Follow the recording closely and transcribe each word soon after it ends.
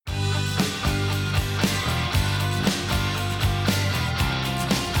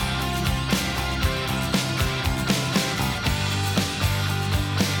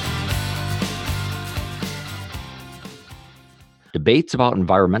Debates about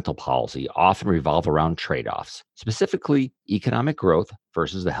environmental policy often revolve around trade offs, specifically economic growth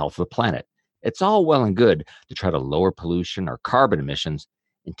versus the health of the planet. It's all well and good to try to lower pollution or carbon emissions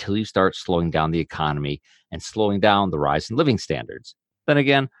until you start slowing down the economy and slowing down the rise in living standards. Then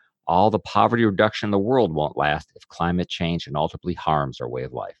again, all the poverty reduction in the world won't last if climate change and ultimately harms our way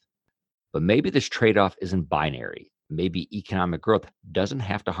of life. But maybe this trade off isn't binary. Maybe economic growth doesn't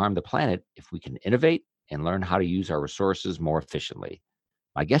have to harm the planet if we can innovate and learn how to use our resources more efficiently.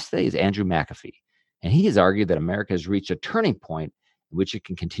 My guest today is Andrew McAfee, and he has argued that America has reached a turning point in which it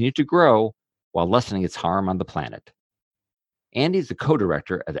can continue to grow while lessening its harm on the planet. Andy is the co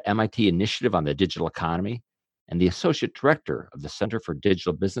director of the MIT Initiative on the Digital Economy and the associate director of the Center for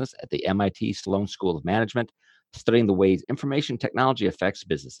Digital Business at the MIT Sloan School of Management, studying the ways information technology affects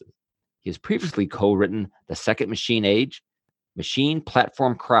businesses. He has previously co written The Second Machine Age, Machine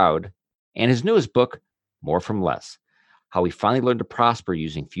Platform Crowd, and his newest book, More from Less: How We Finally Learned to Prosper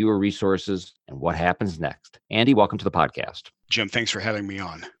Using Fewer Resources and What Happens Next. Andy, welcome to the podcast. Jim, thanks for having me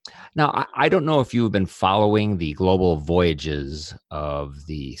on. Now, I don't know if you've been following the global voyages of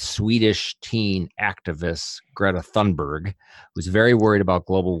the Swedish teen activist Greta Thunberg, who's very worried about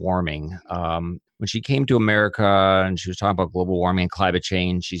global warming. When she came to America and she was talking about global warming and climate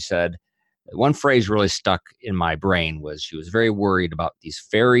change, she said, one phrase really stuck in my brain was she was very worried about these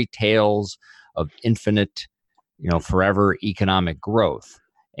fairy tales of infinite, forever economic growth.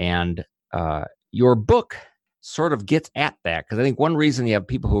 And your book sort of gets at that, because I think one reason you have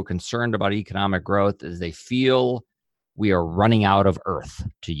people who are concerned about economic growth is they feel we are running out of Earth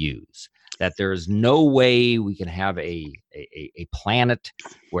to use, that there's no way we can have a planet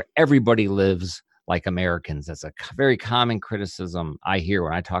where everybody lives like Americans. That's a very common criticism I hear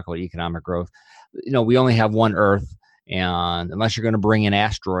when I talk about economic growth. We only have one Earth, and unless you're going to bring in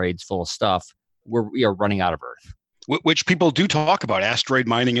asteroids full of stuff, we are running out of Earth. Which people do talk about asteroid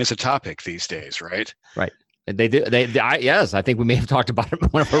mining as a topic these days, right? Right. They do. Yes, I think we may have talked about it in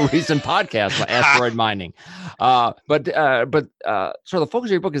one of our recent podcasts about asteroid mining. But sort of the focus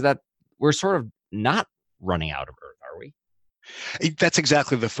of your book is that we're sort of not running out of Earth, are we? That's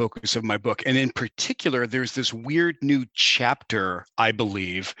exactly the focus of my book. And in particular, there's this weird new chapter, I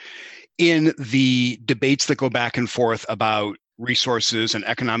believe, in the debates that go back and forth about resources and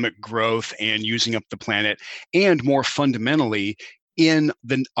economic growth and using up the planet, and more fundamentally, in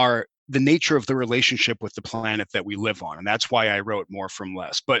the nature of the relationship with the planet that we live on. And that's why I wrote More from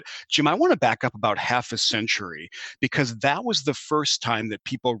Less. But Jim, I want to back up about half a century, because that was the first time that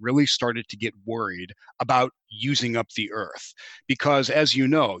people really started to get worried about using up the Earth. Because as you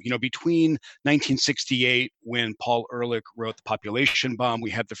know, between 1968, when Paul Ehrlich wrote The Population Bomb, we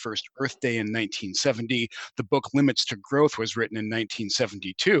had the first Earth Day in 1970. The book Limits to Growth was written in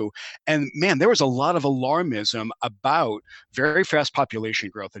 1972. And man, there was a lot of alarmism about very fast population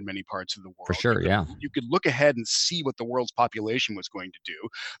growth in many parts of the world. For sure, yeah. You could look ahead and see what the world's population was going to do.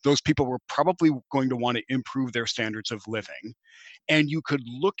 Those people were probably going to want to improve their standards of living. And you could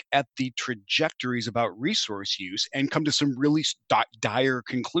look at the trajectories about resource use and come to some really dire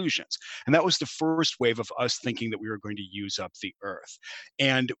conclusions. And that was the first wave of us thinking that we were going to use up the Earth.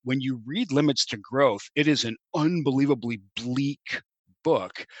 And when you read Limits to Growth, it is an unbelievably bleak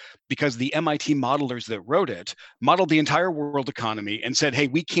book, because the MIT modelers that wrote it modeled the entire world economy and said, hey,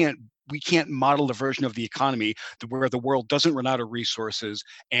 we can't model a version of the economy where the world doesn't run out of resources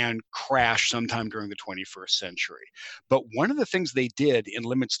and crash sometime during the 21st century. But one of the things they did in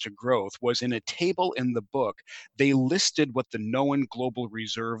Limits to Growth was, in a table in the book, they listed what the known global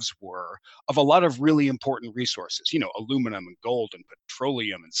reserves were of a lot of really important resources, aluminum and gold and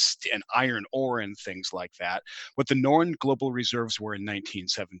petroleum and iron ore and things like that, what the known global reserves were in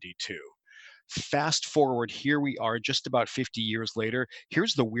 1972. Fast forward, here we are just about 50 years later.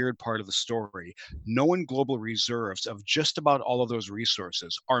 Here's the weird part of the story. Known global reserves of just about all of those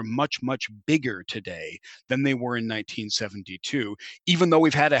resources are much, much bigger today than they were in 1972, even though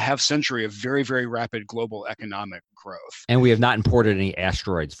we've had a half century of very, very rapid global economic growth. And we have not imported any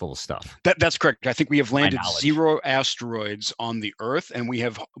asteroids full of stuff. That's correct. I think we have landed 0 asteroids on the Earth, and we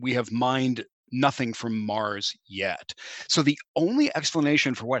have mined nothing from Mars yet. So the only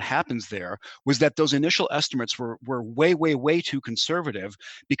explanation for what happens there was that those initial estimates were way, way, way too conservative,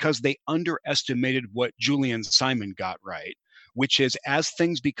 because they underestimated what Julian Simon got right, which is, as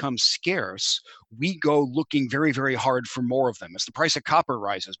things become scarce, we go looking very, very hard for more of them. As the price of copper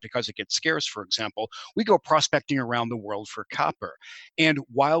rises because it gets scarce, for example, we go prospecting around the world for copper. And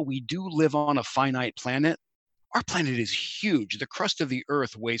while we do live on a finite planet, our planet is huge. The crust of the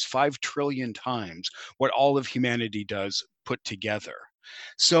Earth weighs 5 trillion times what all of humanity does put together.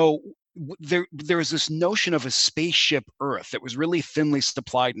 So there was this notion of a spaceship Earth that was really thinly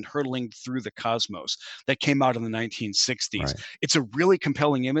supplied and hurtling through the cosmos that came out in the 1960s. Right. It's a really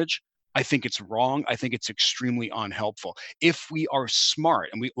compelling image. I think it's wrong. I think it's extremely unhelpful. If we are smart,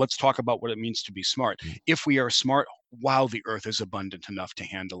 and let's talk about what it means to be smart. Mm. If we are smart, wow, the Earth is abundant enough to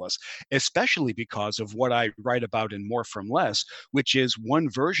handle us, especially because of what I write about in More from Less, which is one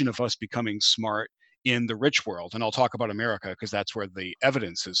version of us becoming smart in the rich world. And I'll talk about America because that's where the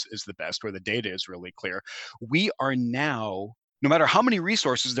evidence is the best, where the data is really clear. We are now, no matter how many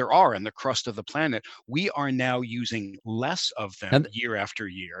resources there are in the crust of the planet, we are now using less of them And year after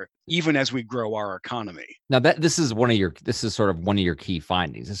year, even as we grow our economy. now this is sort of one of your key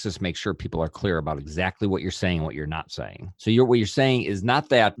findings. Let's just make sure people are clear about exactly what you're saying and what you're not saying. So what you're saying is not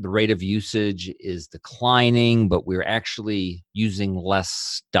that the rate of usage is declining, but we're actually using less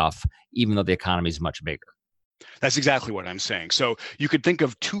stuff, even though the economy is much bigger. That's exactly what I'm saying. So you could think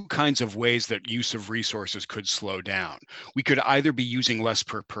of two kinds of ways that use of resources could slow down. We could either be using less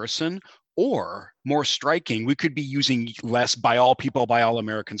per person, or more striking, we could be using less by all people, by all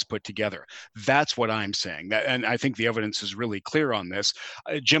Americans put together. That's what I'm saying. And I think the evidence is really clear on this.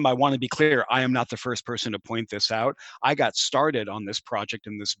 Jim, I want to be clear. I am not the first person to point this out. I got started on this project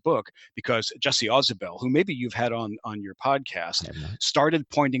in this book because Jesse Ausubel, who maybe you've had on your podcast, started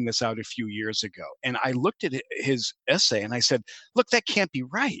pointing this out a few years ago. And I looked at his essay and I said, look, that can't be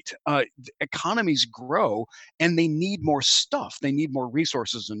right. Economies grow and they need more stuff. They need more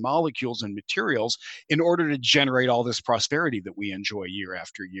resources and molecules and materials in order to generate all this prosperity that we enjoy year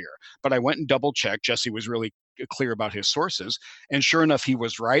after year. But I went and double checked. Jesse was really clear about his sources. And sure enough, he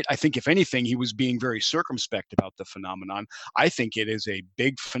was right. I think, if anything, he was being very circumspect about the phenomenon. I think it is a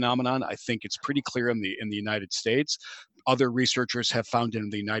big phenomenon. I think it's pretty clear in the United States. Other researchers have found it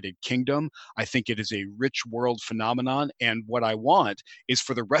in the United Kingdom. I think it is a rich world phenomenon. And what I want is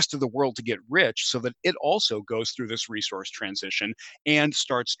for the rest of the world to get rich so that it also goes through this resource transition and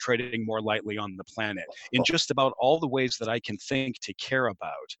starts treading more lightly on the planet. In just about all the ways that I can think to care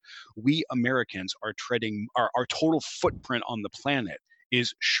about, we Americans are treading, our total footprint on the planet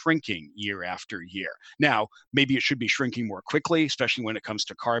is shrinking year after year. Now, maybe it should be shrinking more quickly, especially when it comes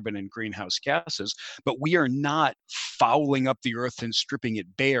to carbon and greenhouse gases, but we are not fouling up the earth and stripping it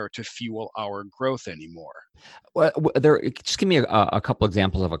bare to fuel our growth anymore. Well, just give me a couple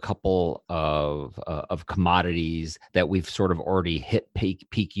examples of a couple of commodities that we've sort of already hit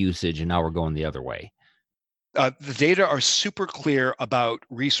peak usage, and now we're going the other way. The data are super clear about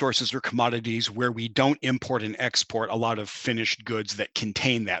resources or commodities where we don't import and export a lot of finished goods that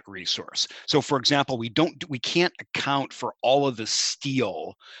contain that resource. So, for example, we can't account for all of the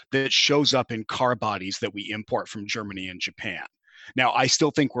steel that shows up in car bodies that we import from Germany and Japan. Now, I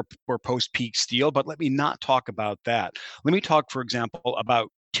still think we're post-peak steel, but let me not talk about that. Let me talk, for example,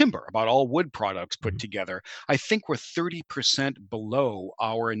 about timber, about all wood products put together. I think we're 30% below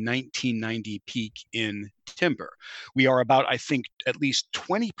our 1990 peak in timber. We are about, I think, at least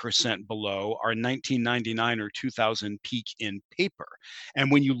 20% below our 1999 or 2000 peak in paper.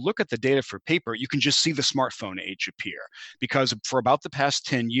 And when you look at the data for paper, you can just see the smartphone age appear, because for about the past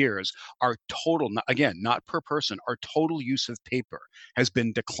 10 years, our total, again, not per person, our total use of paper has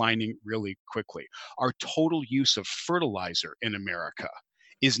been declining really quickly. Our total use of fertilizer in America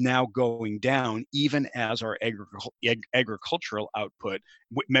is now going down, even as our agricultural output,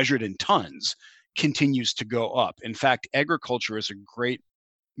 measured in tons, continues to go up. In fact, agriculture is a great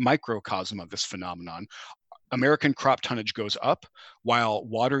microcosm of this phenomenon. American crop tonnage goes up, while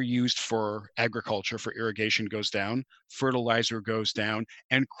water used for agriculture, for irrigation, goes down, fertilizer goes down,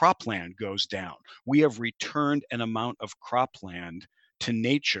 and cropland goes down. We have returned an amount of cropland to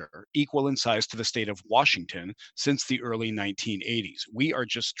nature equal in size to the state of Washington since the early 1980s. We are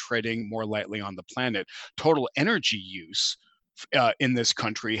just treading more lightly on the planet. Total energy use in this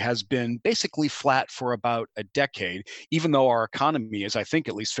country has been basically flat for about a decade, even though our economy is, I think,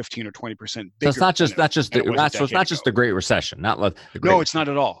 at least 15 or 20% bigger. So it's not just the Great Recession, No, it's not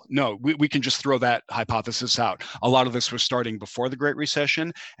at all. No, we can just throw that hypothesis out. A lot of this was starting before the Great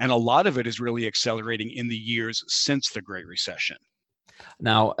Recession, and a lot of it is really accelerating in the years since the Great Recession.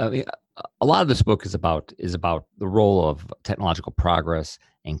 Now, a lot of this book is about the role of technological progress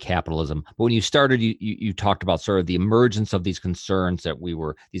and capitalism. But when you started, you talked about sort of the emergence of these concerns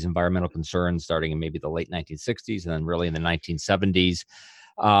these environmental concerns starting in maybe the late 1960s and then really in the 1970s.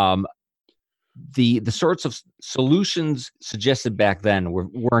 The sorts of solutions suggested back then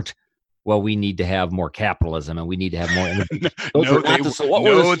weren't, well, we need to have more capitalism and we need to have more energy.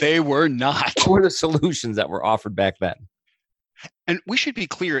 They were not. What were the solutions that were offered back then? And we should be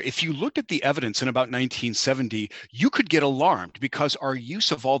clear, if you looked at the evidence in about 1970, you could get alarmed because our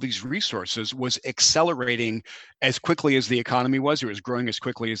use of all these resources was accelerating as quickly as the economy was. It was growing as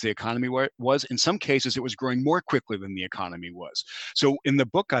quickly as the economy was. In some cases, it was growing more quickly than the economy was. So in the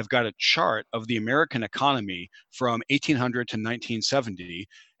book, I've got a chart of the American economy from 1800 to 1970.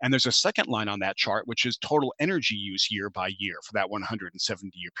 And there's a second line on that chart, which is total energy use year by year for that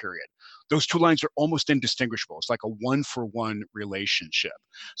 170-year period. Those two lines are almost indistinguishable. It's like a one-for-one relationship.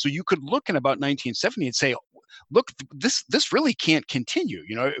 So you could look in about 1970 and say, look, this really can't continue.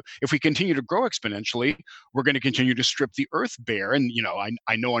 If we continue to grow exponentially, we're going to continue to strip the earth bare. And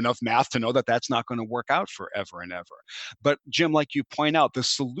I know enough math to know that that's not going to work out forever and ever. But Jim, like you point out, the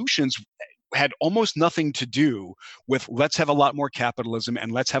solutions had almost nothing to do with let's have a lot more capitalism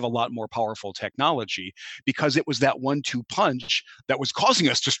and let's have a lot more powerful technology, because it was that 1-2 punch that was causing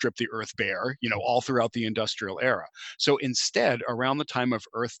us to strip the earth bare, all throughout the industrial era. So instead, around the time of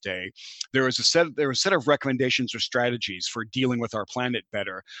Earth Day, there was a set of recommendations or strategies for dealing with our planet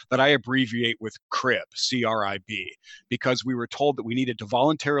better that I abbreviate with CRIB, C-R-I-B, because we were told that we needed to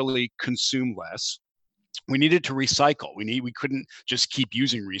voluntarily consume less. We needed to recycle. We couldn't just keep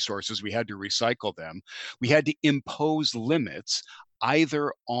using resources. We had to recycle them. We had to impose limits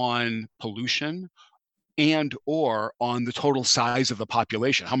either on pollution and or on the total size of the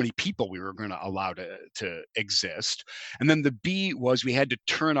population, how many people we were going to allow to exist. And then the B was we had to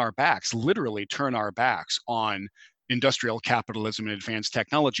literally turn our backs on industrial capitalism and advanced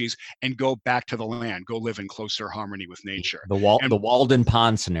technologies and go back to the land, go live in closer harmony with nature. The Walden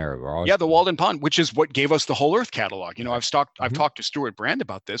Pond scenario. Yeah, the Walden Pond, which is what gave us the Whole Earth catalog. I've talked to Stuart Brand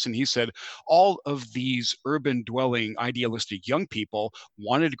about this, and he said all of these urban dwelling idealistic young people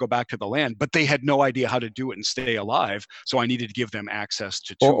wanted to go back to the land, but they had no idea how to do it and stay alive. So I needed to give them access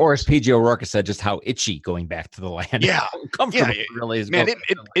to tools. Or as P.J. O'Rourke said, just how itchy going back to the land. Yeah, comfortable really is. Man,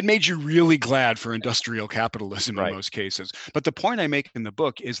 it made you really glad for industrial capitalism in most cases. But the point I make in the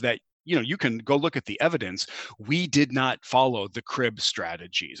book is that you can go look at the evidence. We did not follow the CRIB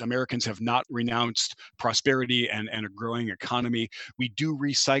strategies. Americans have not renounced prosperity and a growing economy. We do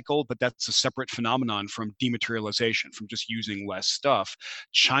recycle, but that's a separate phenomenon from dematerialization, from just using less stuff.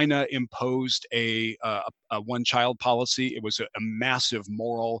 China imposed a one-child policy. It was a massive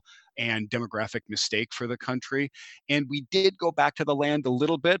moral and demographic mistake for the country. And we did go back to the land a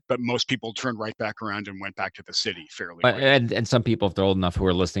little bit, but most people turned right back around and went back to the city fairly quickly. And some people, if they're old enough who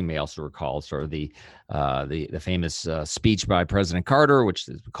are listening, may also recall sort of the famous speech by President Carter, which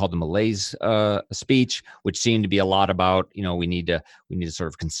is called the Malaise speech, which seemed to be a lot about, we need to sort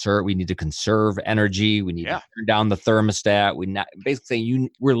of conserve energy. We need to turn down the thermostat.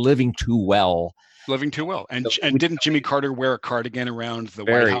 We're living too well. And didn't Jimmy Carter wear a cardigan around the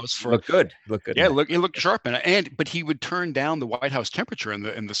White House for look good? Yeah, he looked sharp, but he would turn down the White House temperature in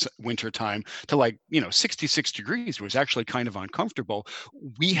the winter time to 66 degrees. It was actually kind of uncomfortable.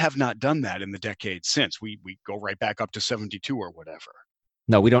 We have not done that in the decades since. We go right back up to 72 or whatever.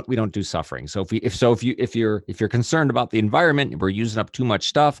 No, we don't do suffering. So if you're concerned about the environment, we're using up too much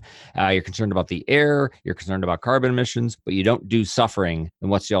stuff. You're concerned about the air. You're concerned about carbon emissions, but you don't do suffering.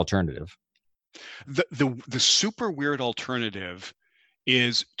 Then what's the alternative? The super weird alternative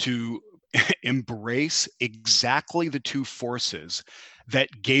is to embrace exactly the two forces that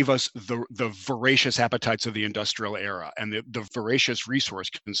gave us the voracious appetites of the industrial era and the voracious resource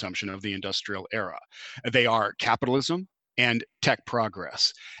consumption of the industrial era. They are capitalism and tech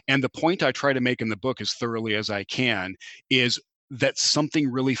progress. And the point I try to make in the book as thoroughly as I can is that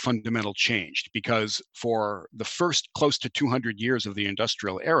something really fundamental changed, because for the first close to 200 years of the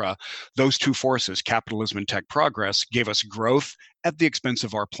industrial era, those two forces, capitalism and tech progress, gave us growth at the expense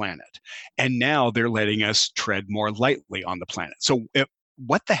of our planet. And now they're letting us tread more lightly on the planet. So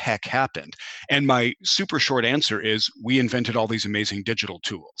what the heck happened? And my super short answer is we invented all these amazing digital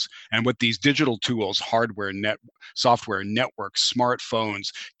tools. And with these digital tools, hardware, software, networks, smartphones,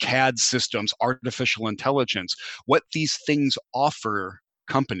 CAD systems, artificial intelligence, what these things offer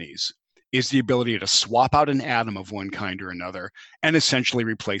companies is the ability to swap out an atom of one kind or another and essentially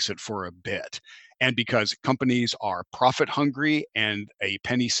replace it for a bit. And because companies are profit hungry and a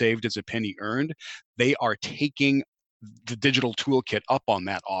penny saved is a penny earned, they are taking the digital toolkit up on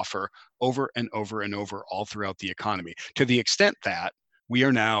that offer over and over and over all throughout the economy, to the extent that we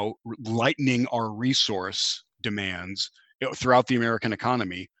are now lightening our resource demands throughout the American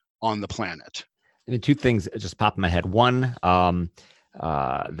economy on the planet. I mean, two things just pop in my head. One,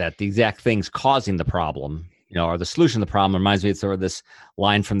 that the exact things causing the problem, or the solution to the problem, reminds me of sort of this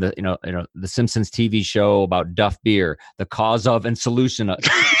line from the the Simpsons TV show about Duff Beer, the cause of and solution of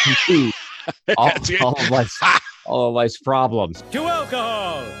all of all of life's problems. To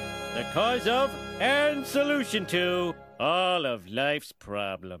alcohol, the cause of and solution to all of life's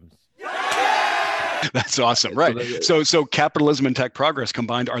problems. That's awesome, right? So capitalism and tech progress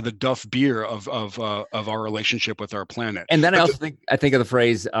combined are the Duff beer of our relationship with our planet. And then I think of the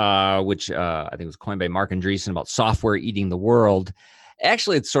phrase, which I think was coined by Mark Andreessen, about software eating the world.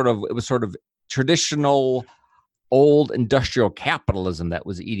 Actually, it was sort of traditional, old industrial capitalism that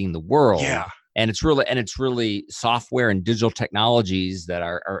was eating the world. Yeah. And it's really software and digital technologies that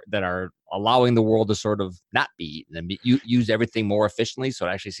are allowing the world to sort of not be eaten and use everything more efficiently. So it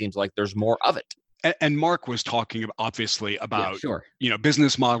actually seems like there's more of it. And Mark was talking obviously about,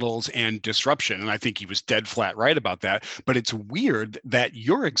 business models and disruption. And I think he was dead flat right about that. But it's weird that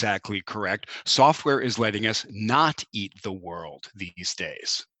you're exactly correct. Software is letting us not eat the world these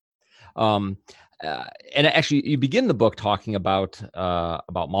days. And actually, you begin the book talking about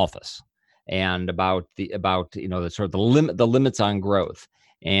Malthus and about the sort of the limits on growth.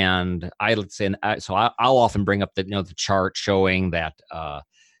 And I'll often bring up the chart showing that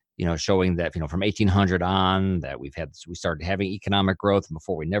from 1800 on that we started having economic growth, and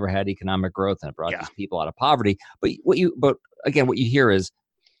before we never had economic growth, and it brought these people out of poverty. But what you hear is,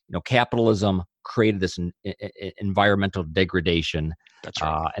 capitalism created this environmental degradation. That's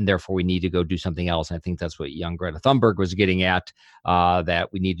right. And therefore we need to go do something else. And I think that's what young Greta Thunberg was getting at, that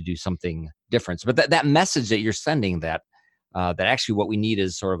we need to do something different. But that message that you're sending, that actually what we need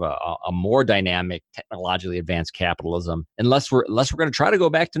is sort of a more dynamic, technologically advanced capitalism, unless we're going to try to go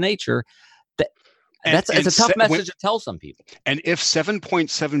back to nature. It's a tough message to tell some people. And if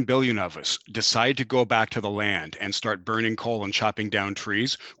 7.7 billion of us decide to go back to the land and start burning coal and chopping down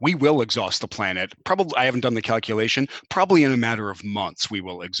trees, we will exhaust the planet. Probably, I haven't done the calculation, probably in a matter of months, we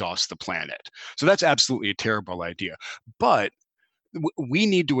will exhaust the planet. So that's absolutely a terrible idea. But we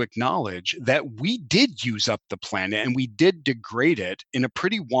need to acknowledge that we did use up the planet and we did degrade it in a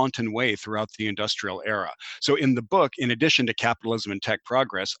pretty wanton way throughout the industrial era. So in the book, in addition to capitalism and tech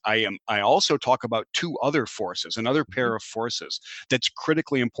progress, I also talk about two other forces, another pair of forces that's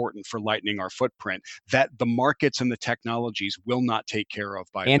critically important for lightening our footprint, that the markets and the technologies will not take care of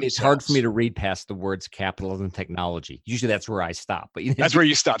by themselves. And it's hard for me to read past the words capitalism and technology. Usually that's where I stop. But that's where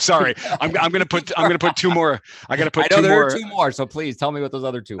you stop. Sorry, I'm going to put two more. I got to put two more. There are two more. So please tell me what those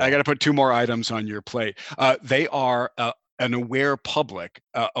other two are. I got to put two more items on your plate. They are an aware public,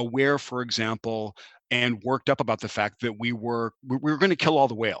 aware, for example, and worked up about the fact that we were going to kill all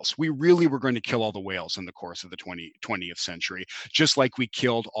the whales. We really were going to kill all the whales in the course of the 20th century, just like we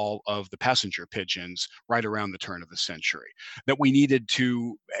killed all of the passenger pigeons right around the turn of the century. That we needed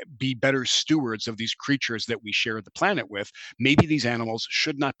to be better stewards of these creatures that we share the planet with. Maybe these animals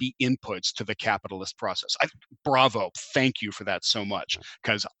should not be inputs to the capitalist process. Bravo. Thank you for that so much,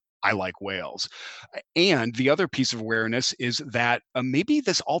 because I like whales. And the other piece of awareness is that maybe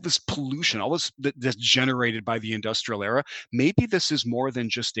all this pollution, all this that's generated by the industrial era, maybe this is more than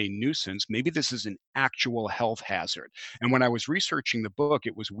just a nuisance. Maybe this is an actual health hazard. And when I was researching the book,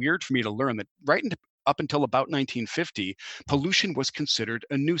 it was weird for me to learn that up until about 1950, pollution was considered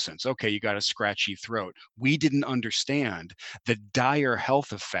a nuisance. Okay, you got a scratchy throat. We didn't understand the dire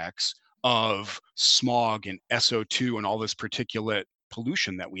health effects of smog and SO2 and all this particulate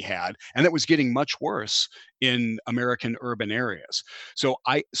pollution that we had, and that was getting much worse in American urban areas. So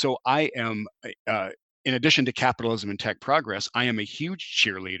I am, in addition to capitalism and tech progress, I am a huge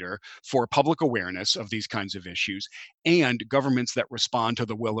cheerleader for public awareness of these kinds of issues and governments that respond to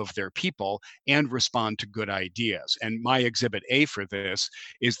the will of their people and respond to good ideas. And my exhibit A for this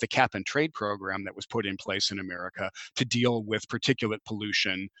is the cap and trade program that was put in place in America to deal with particulate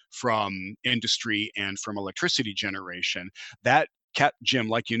pollution from industry and from electricity generation. That Jim,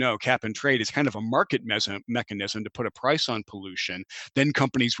 like cap and trade is kind of a market mechanism to put a price on pollution. Then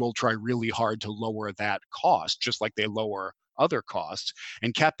companies will try really hard to lower that cost, just like they lower other costs.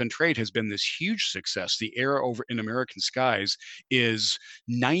 And cap and trade has been this huge success. The air over in American skies is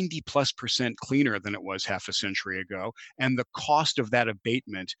 90+% cleaner than it was half a century ago. And the cost of that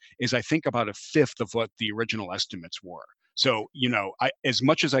abatement is, I think, about a fifth of what the original estimates were. So, as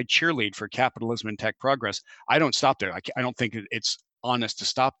much as I cheerlead for capitalism and tech progress, I don't stop there. I don't think it's honest to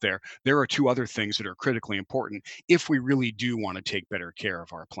stop there. There are two other things that are critically important if we really do want to take better care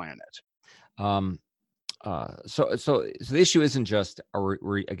of our planet. So the issue isn't just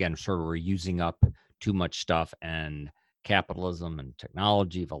we're using up too much stuff, and capitalism and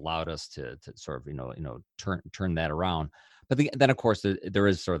technology have allowed us to sort of turn that around. But then of course there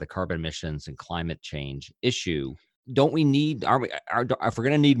is sort of the carbon emissions and climate change issue. Don't we need? If we're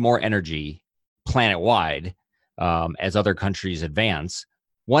going to need more energy planet wide, as other countries advance,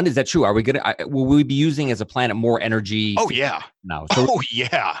 One, is that true? Are we will we be using as a planet more energy? Oh yeah. Now. So,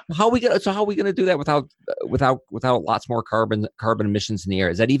 how are we gonna do that without lots more carbon emissions in the air?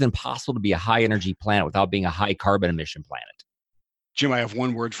 Is that even possible to be a high energy planet without being a high carbon emission planet? Jim, I have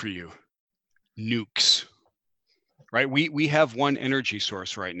one word for you: nukes. Right? We have one energy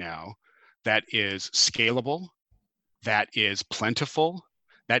source right now that is scalable, that is plentiful,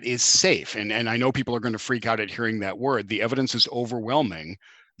 that is safe. And I know people are going to freak out at hearing that word. The evidence is overwhelming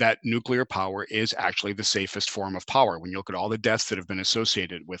that nuclear power is actually the safest form of power when you look at all the deaths that have been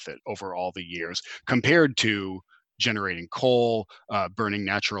associated with it over all the years compared to generating coal, burning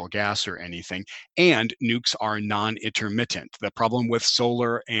natural gas or anything. And nukes are non-intermittent. The problem with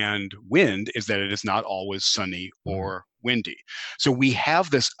solar and wind is that it is not always sunny or windy. So we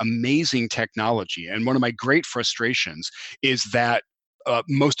have this amazing technology. And one of my great frustrations is that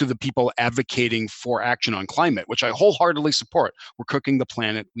most of the people advocating for action on climate, which I wholeheartedly support, we're cooking the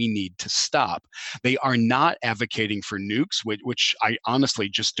planet, we need to stop. They are not advocating for nukes, which I honestly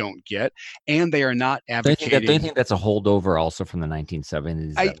just don't get. And they are not advocating. Don't you think that's a holdover also from the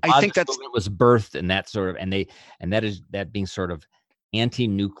 1970s? I think that's it was birthed in that sort of, and that being sort of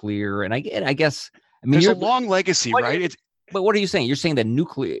anti-nuclear. And I guess, I mean, there's a long legacy, right? But what are you saying? You're saying that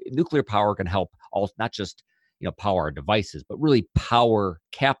nuclear power can help not just power our devices, but really power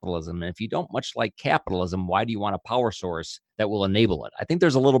capitalism. And if you don't much like capitalism, why do you want a power source that will enable it? I think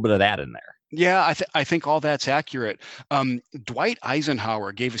there's a little bit of that in there. Yeah, I think all that's accurate. Dwight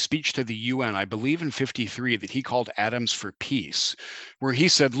Eisenhower gave a speech to the UN, I believe in '53, that he called Atoms for Peace, where he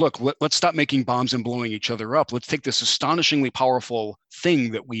said, look, let's stop making bombs and blowing each other up. Let's take this astonishingly powerful thing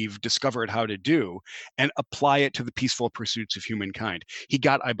that we've discovered how to do and apply it to the peaceful pursuits of humankind. He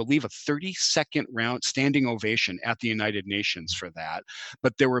got, I believe, a 30-second round standing ovation at the United Nations for that.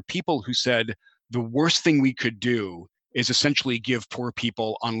 But there were people who said the worst thing we could do is essentially give poor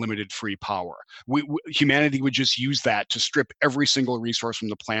people unlimited free power. Humanity would just use that to strip every single resource from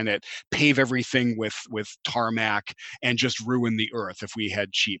the planet, pave everything with tarmac, and just ruin the earth if we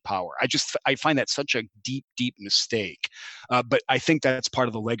had cheap power. I find that such a deep, deep mistake. But I think that's part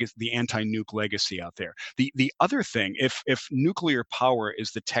of the legacy, the anti-nuke legacy out there. The other thing, if nuclear power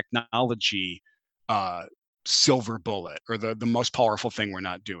is the technology silver bullet or the most powerful thing we're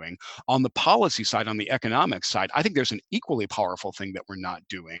not doing, on the policy side, on the economic side, I think there's an equally powerful thing that we're not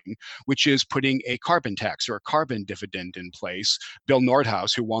doing, which is putting a carbon tax or a carbon dividend in place. Bill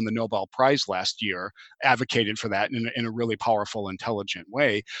Nordhaus, who won the Nobel Prize last year, advocated for that in a really powerful, intelligent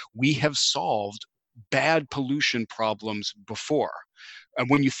way. We have solved bad pollution problems before. And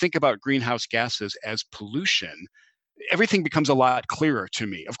when you think about greenhouse gases as pollution, everything becomes a lot clearer to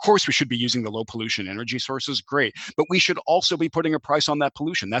me. Of course, we should be using the low pollution energy sources, great, but we should also be putting a price on that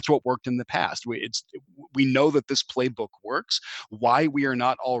pollution. That's what worked in the past. We know that this playbook works. Why we are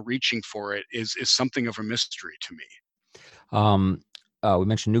not all reaching for it is something of a mystery to me. We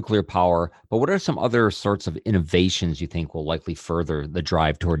mentioned nuclear power, but what are some other sorts of innovations you think will likely further the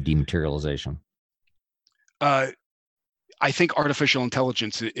drive toward dematerialization? I think artificial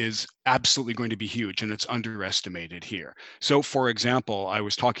intelligence is absolutely going to be huge, and it's underestimated here. So, for example, I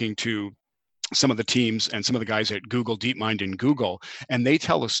was talking to some of the teams and some of the guys at Google DeepMind and Google, and they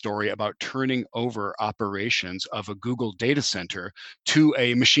tell a story about turning over operations of a Google data center to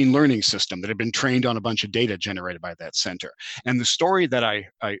a machine learning system that had been trained on a bunch of data generated by that center. And the story that I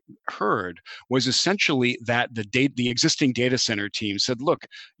heard was essentially that the existing data center team said, look,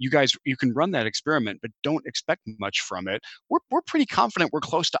 you guys, you can run that experiment, but don't expect much from it. We're pretty confident we're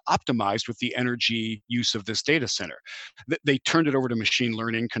close to optimized with the energy use of this data center. They turned it over to machine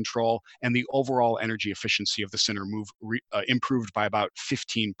learning control, and the overall energy efficiency of the center improved by about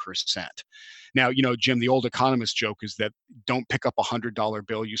 15%. Now, Jim, the old economist joke is that don't pick up $100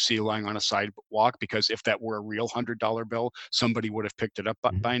 bill you see lying on a sidewalk, because if that were a real $100 bill, somebody would have picked it up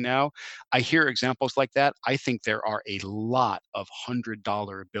by now. I hear examples like that. I think there are a lot of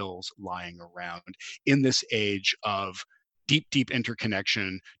 $100 bills lying around in this age of deep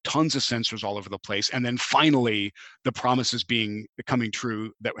interconnection, tons of sensors all over the place. And then finally, the promises becoming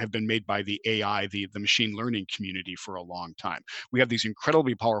true that have been made by the AI, the machine learning community for a long time. We have these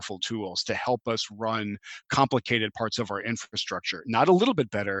incredibly powerful tools to help us run complicated parts of our infrastructure, not a little bit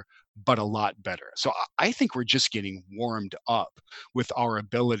better, but a lot better. So I think we're just getting warmed up with our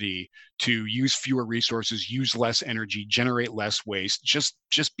ability to use fewer resources, use less energy, generate less waste,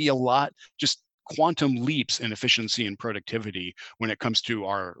 just be a lot, just quantum leaps in efficiency and productivity when it comes to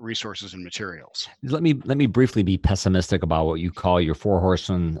our resources and materials. Let me briefly be pessimistic about what you call your four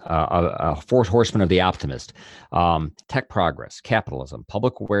horsemen of the optimist. Tech progress, capitalism,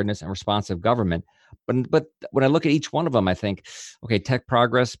 public awareness, and responsive government But when I look at each one of them, I think, okay, tech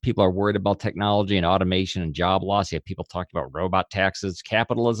progress, people are worried about technology and automation and job loss. You have people talking about robot taxes,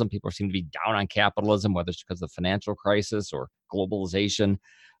 capitalism. People seem to be down on capitalism, whether it's because of the financial crisis or globalization,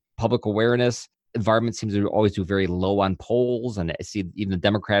 public awareness. Environment seems to always do very low on polls. And I see even the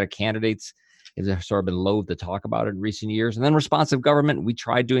Democratic candidates have sort of been loath to talk about it in recent years. And then responsive government, we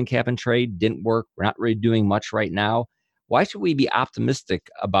tried doing cap and trade, didn't work. We're not really doing much right now. Why should we be optimistic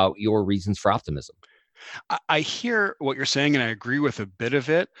about your reasons for optimism? I hear what you're saying, and I agree with a bit of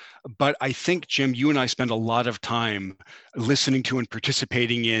it. But I think, Jim, you and I spend a lot of time listening to and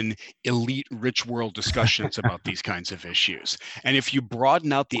participating in elite rich world discussions about these kinds of issues. And if you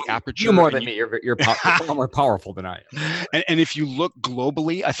broaden out the aperture, you more than me. You're far more powerful than I am. And if you look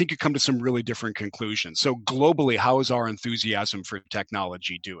globally, I think you come to some really different conclusions. So globally, how is our enthusiasm for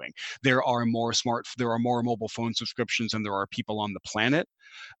technology doing? There are more mobile phone subscriptions than there are people on the planet.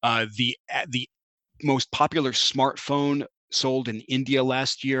 The most popular smartphone sold in India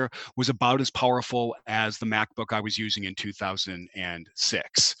last year was about as powerful as the MacBook I was using in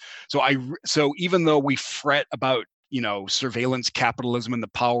 2006. So even though we fret about surveillance capitalism and the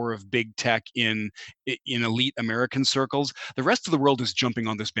power of big tech in elite American circles, the rest of the world is jumping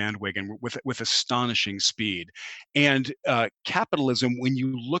on this bandwagon with astonishing speed. And capitalism, when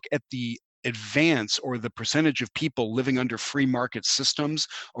you look at the advance or the percentage of people living under free market systems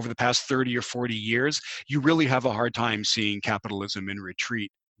over the past 30 or 40 years, you really have a hard time seeing capitalism in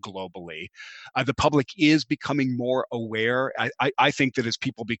retreat globally. The public is becoming more aware. I think that as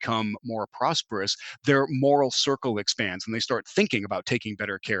people become more prosperous, their moral circle expands and they start thinking about taking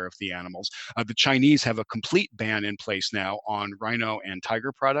better care of the animals. The Chinese have a complete ban in place now on rhino and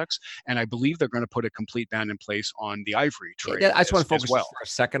tiger products, and I believe they're going to put a complete ban in place on the ivory trade. I just want to focus for a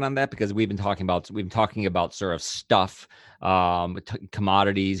second on that, because we've been talking about sort of stuff,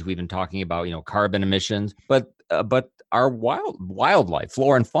 commodities. We've been talking about carbon emissions, but our wildlife,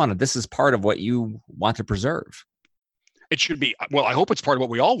 flora and fauna, this is part of what you want to preserve. It should be. Well, I hope it's part of what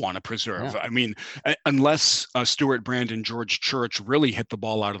we all want to preserve. Yeah. I mean, unless Stuart Brand and George Church really hit the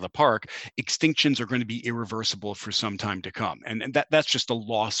ball out of the park, extinctions are going to be irreversible for some time to come. And that's just a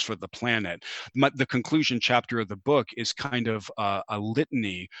loss for the planet. The conclusion chapter of the book is kind of a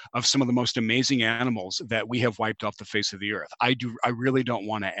litany of some of the most amazing animals that we have wiped off the face of the earth. I really don't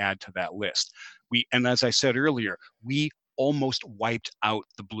want to add to that list. And as I said earlier, we almost wiped out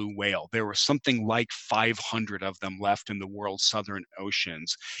the blue whale. There were something like 500 of them left in the world's southern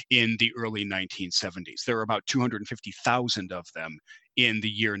oceans in the early 1970s. There were about 250,000 of them in the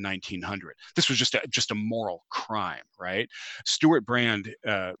year 1900. This was just a moral crime, right? Stuart Brand,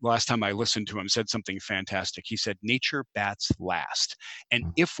 last time I listened to him, said something fantastic. He said, "Nature bats last." And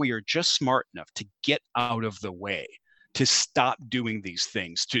if we are just smart enough to get out of the way, to stop doing these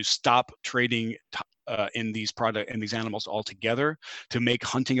things, to stop trading in these animals altogether, to make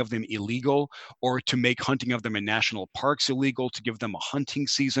hunting of them illegal, or to make hunting of them in national parks illegal, to give them a hunting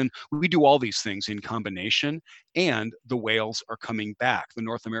season. We do all these things in combination, and the whales are coming back. The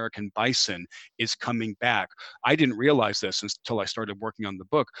North American bison is coming back. I didn't realize this until I started working on the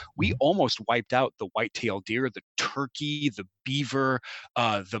book. We almost wiped out the white-tailed deer, the turkey, the beaver,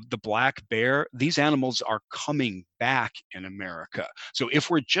 the black bear. These animals are coming back in America. So if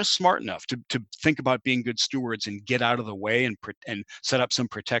we're just smart enough to think about being good stewards and get out of the way and set up some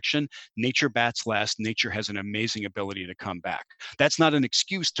protection, nature bats last. Nature has an amazing ability to come back. That's not an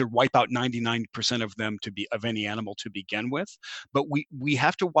excuse to wipe out 99% of them of any animal to begin with, but we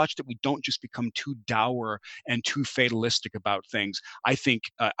have to watch that we don't just become too dour and too fatalistic about things. I think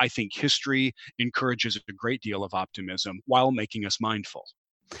history encourages a great deal of optimism while making us mindful.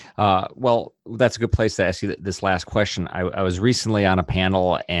 Well, that's a good place to ask you this last question. I was recently on a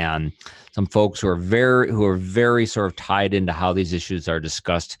panel, and some folks who are very sort of tied into how these issues are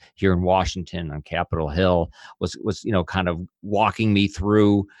discussed here in Washington on Capitol Hill was kind of walking me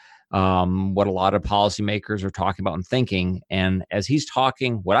through what a lot of policymakers are talking about and thinking. And as he's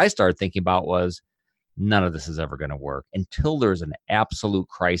talking, what I started thinking about was, none of this is ever going to work until there's an absolute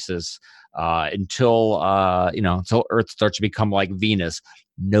crisis, until Earth starts to become like Venus.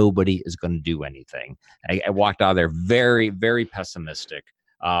 Nobody is going to do anything. I walked out of there very, very pessimistic.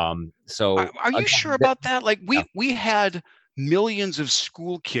 So are you sure about that? Like we had millions of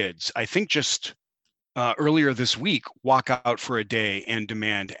school kids, I think just earlier this week, walk out for a day and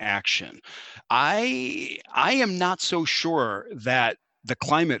demand action. I am not so sure that the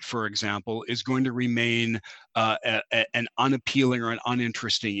climate, for example, is going to remain an unappealing or an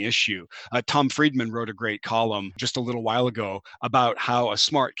uninteresting issue. Tom Friedman wrote a great column just a little while ago about how a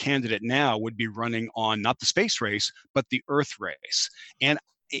smart candidate now would be running on not the space race, but the Earth race. And,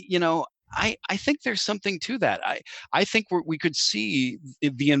 I think there's something to that. I think we could see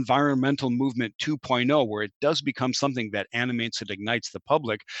the environmental movement 2.0, where it does become something that animates and ignites the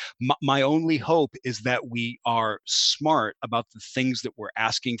public. My only hope is that we are smart about the things that we're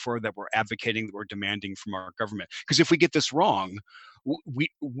asking for, that we're advocating, that we're demanding from our government. Because if we get this wrong,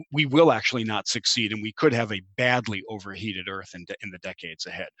 we will actually not succeed, and we could have a badly overheated Earth in the decades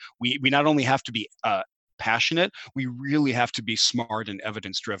ahead. We not only have to be passionate, we really have to be smart and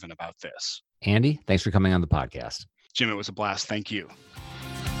evidence-driven about this. Andy, thanks for coming on the podcast. Jim, it was a blast. Thank you.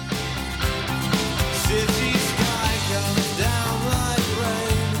 City